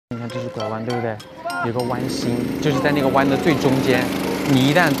这是拐弯，对不对？有个弯心，就是在那个弯的最中间。你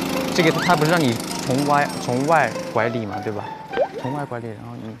一旦这个，它不是让你从外拐里嘛，对吧？从外拐里，然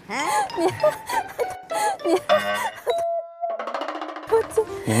后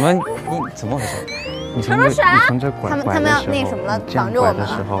你们怎么回事？你从这拐的时候，那什么了，这样拐的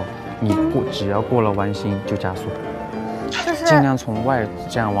时候，你只要过了弯心就加速。 就是尽量从外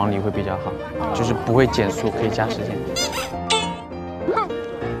这样往里会比较好，就是不会减速，可以加时间。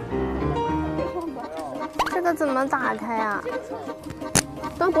这个怎么打开呀？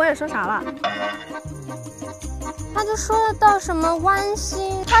刚博远说啥了？他就说到什么弯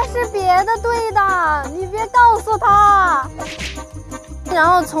心，他是别的队的，你别告诉他。然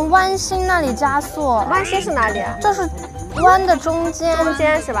后从弯心那里加速。弯心是哪里？就是弯的中间。中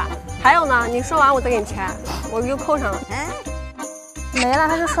间是吧？还有呢？你说完我再给你签，我又扣上了。没了，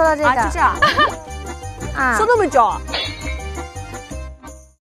他就说到这个。啊，就这样。啊，说那么久。